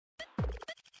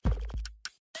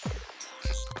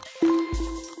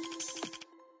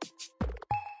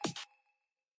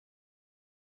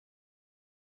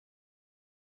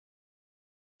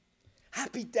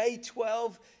Happy day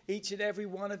 12, each and every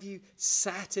one of you.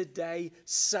 Saturday,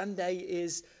 Sunday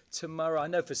is tomorrow. I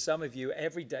know for some of you,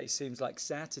 every day seems like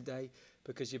Saturday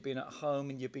because you've been at home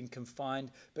and you've been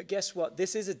confined. But guess what?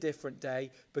 This is a different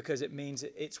day because it means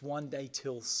it's one day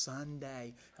till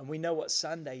Sunday. And we know what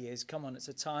Sunday is. Come on, it's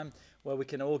a time where we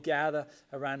can all gather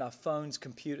around our phones,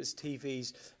 computers,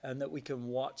 TVs, and that we can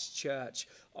watch church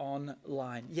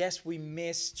online. Yes, we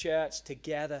miss church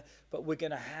together, but we're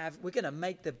going to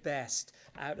make the best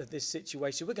out of this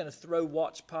situation. We're going to throw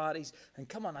watch parties. And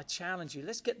come on, I challenge you.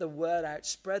 Let's get the word out,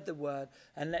 spread the word,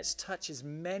 and let's touch as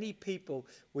many people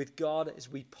with God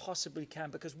as we possibly can.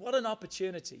 Because what an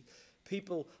opportunity.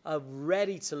 People are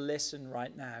ready to listen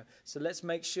right now. So let's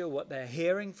make sure what they're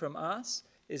hearing from us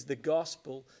is the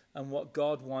gospel and what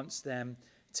God wants them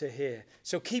to hear.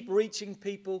 So keep reaching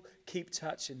people, keep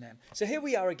touching them. So here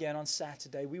we are again on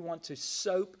Saturday. We want to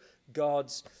soak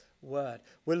God's word.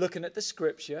 We're looking at the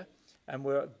scripture and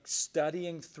we're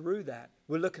studying through that.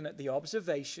 We're looking at the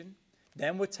observation.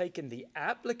 Then we're taking the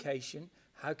application.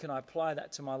 How can I apply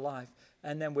that to my life?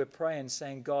 And then we're praying,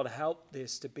 saying, God, help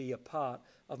this to be a part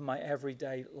of my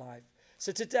everyday life.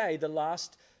 So today, the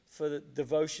last for the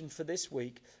devotion for this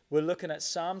week, we're looking at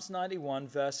Psalms 91,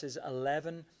 verses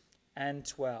 11 and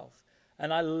 12.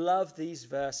 And I love these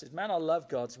verses. Man, I love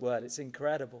God's word. It's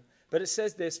incredible. But it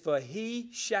says this, for he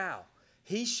shall.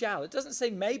 It doesn't say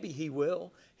maybe he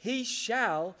will. He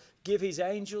shall give his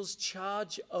angels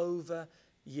charge over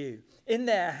you. In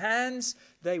their hands,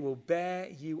 they will bear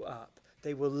you up.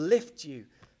 They will lift you.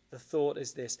 The thought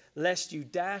is this, lest you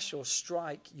dash or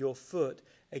strike your foot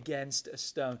against a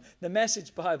stone. The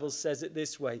Message Bible says it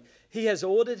this way. He has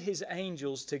ordered his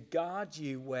angels to guard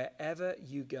you wherever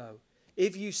you go.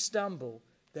 If you stumble,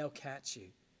 they'll catch you.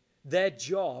 Their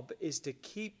job is to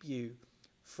keep you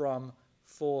from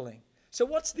falling. So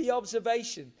what's the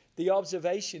observation? The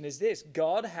observation is this.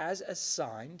 God has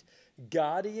assigned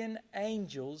guardian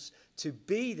angels to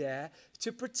be there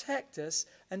to protect us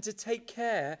and to take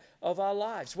care of our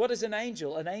lives. What is an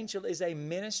angel? An angel is a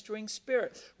ministering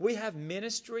spirit. We have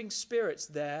ministering spirits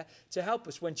there to help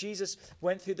us. When Jesus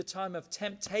went through the time of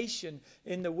temptation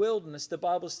in the wilderness, the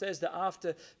Bible says that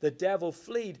after the devil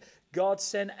fled, God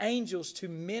sent angels to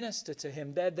minister to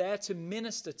him. They're there to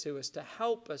minister to us, to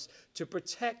help us, to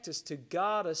protect us, to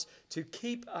guard us, to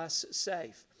keep us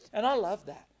safe. And I love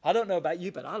that. I don't know about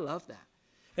you, but I love that.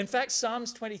 In fact,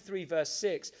 Psalms 23 verse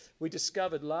 6, we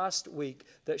discovered last week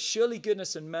that surely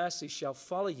goodness and mercy shall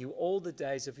follow you all the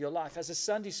days of your life. As a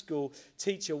Sunday school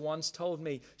teacher once told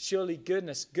me, surely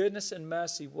goodness and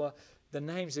mercy were the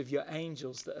names of your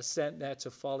angels that are sent there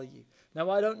to follow you. Now,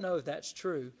 I don't know if that's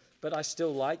true, but I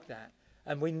still like that.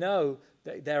 And we know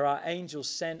that there are angels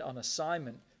sent on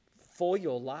assignment for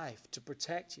your life to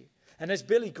protect you. And as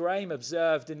Billy Graham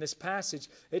observed in this passage,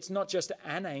 it's not just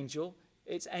an angel,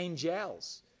 it's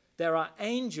angels. There are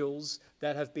angels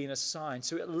that have been assigned.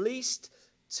 So at least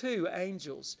 2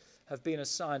 angels have been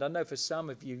assigned. I know for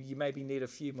some of you, you maybe need a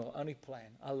few more. Only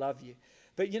playing. I love you.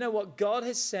 But you know what? God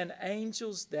has sent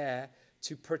angels there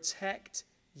to protect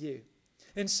you.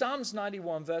 In Psalms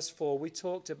 91 verse 4, we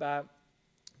talked about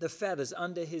the feathers.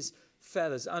 Under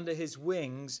his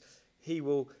wings, he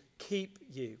will keep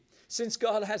you. Since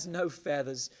God has no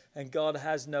feathers and God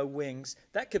has no wings,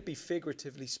 that could be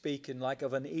figuratively speaking like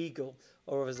of an eagle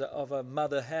or of a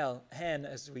mother hen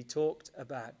as we talked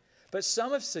about. But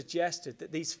some have suggested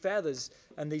that these feathers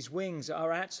and these wings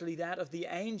are actually that of the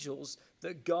angels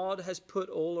that God has put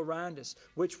all around us,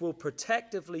 which will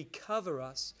protectively cover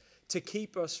us to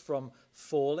keep us from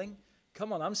falling.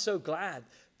 Come on, I'm so glad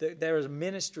that there are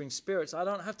ministering spirits. I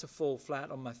don't have to fall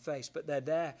flat on my face, but they're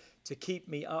there to keep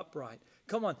me upright.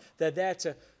 Come on, they're there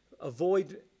to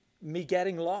avoid me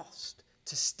getting lost,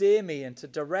 to steer me and to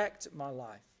direct my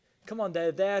life. Come on,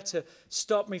 they're there to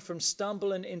stop me from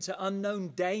stumbling into unknown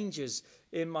dangers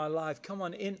in my life. Come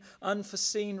on, in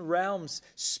unforeseen realms,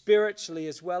 spiritually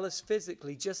as well as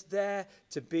physically, just there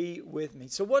to be with me.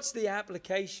 So what's the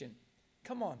application?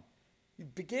 Come on, you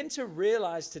begin to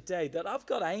realize today that I've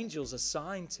got angels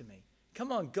assigned to me.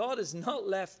 Come on, God has not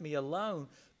left me alone,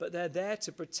 but they're there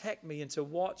to protect me and to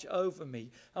watch over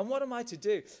me. And what am I to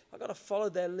do? I've got to follow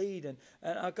their lead and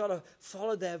I've got to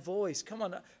follow their voice. Come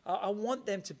on, I want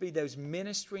them to be those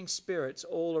ministering spirits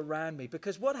all around me.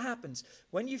 Because what happens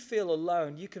when you feel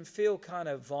alone, you can feel kind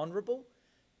of vulnerable,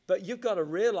 but you've got to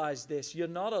realize this, you're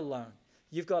not alone.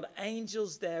 You've got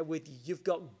angels there with you. You've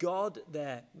got God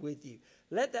there with you.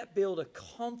 Let that build a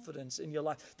confidence in your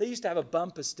life. They used to have a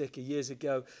bumper sticker years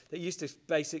ago that used to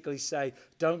basically say,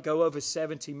 don't go over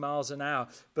 70 miles an hour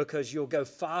because you'll go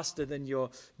faster than your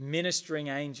ministering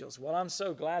angels. Well, I'm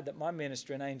so glad that my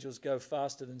ministering angels go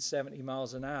faster than 70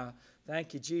 miles an hour.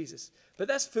 Thank you, Jesus. But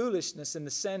that's foolishness in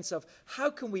the sense of how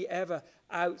can we ever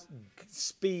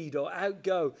outspeed or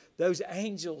outgo? Those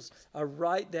angels are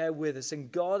right there with us,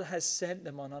 and God has sent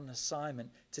them on an assignment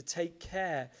to take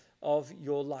care of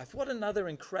your life. What another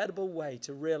incredible way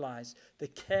to realize the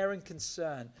care and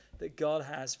concern that God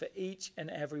has for each and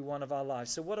every one of our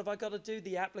lives. So what have I got to do?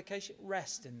 The application,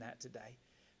 rest in that today.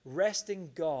 Rest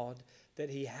in God that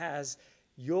he has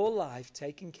your life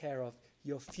taken care of,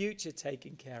 your future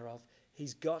taken care of.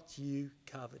 He's got you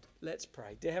covered. Let's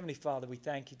pray. Dear Heavenly Father, we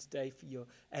thank you today for your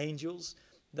angels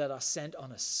that are sent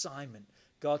on assignment,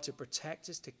 God, to protect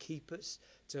us, to keep us,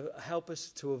 to help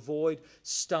us to avoid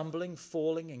stumbling,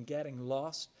 falling, and getting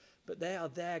lost. But they are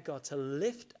there, God, to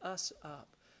lift us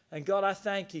up. And God, I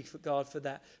thank you, God, for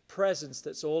that presence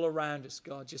that's all around us,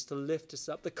 God, just to lift us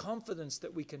up, the confidence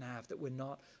that we can have that we're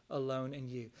not alone in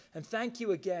you. And thank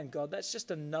you again, God, that's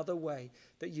just another way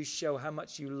that you show how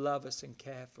much you love us and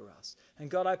care for us. And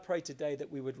God, I pray today that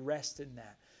we would rest in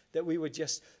that we would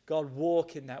just, God,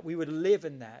 walk in that, we would live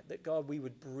in that God, we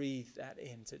would breathe that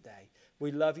in today.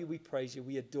 We love you, we praise you,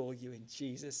 we adore you in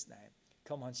Jesus' name.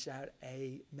 Come on, shout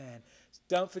amen.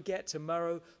 Don't forget,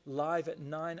 tomorrow, live at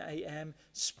 9 a.m.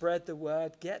 Spread the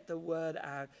word. Get the word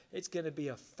out. It's going to be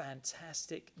a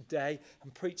fantastic day.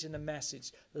 I'm preaching the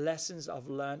message, Lessons I've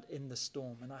Learned in the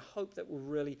Storm. And I hope that will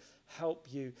really help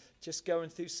you just going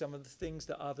through some of the things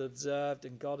that I've observed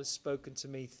and God has spoken to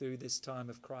me through this time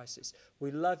of crisis.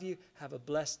 We love you. Have a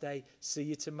blessed day. See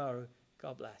you tomorrow.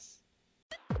 God bless.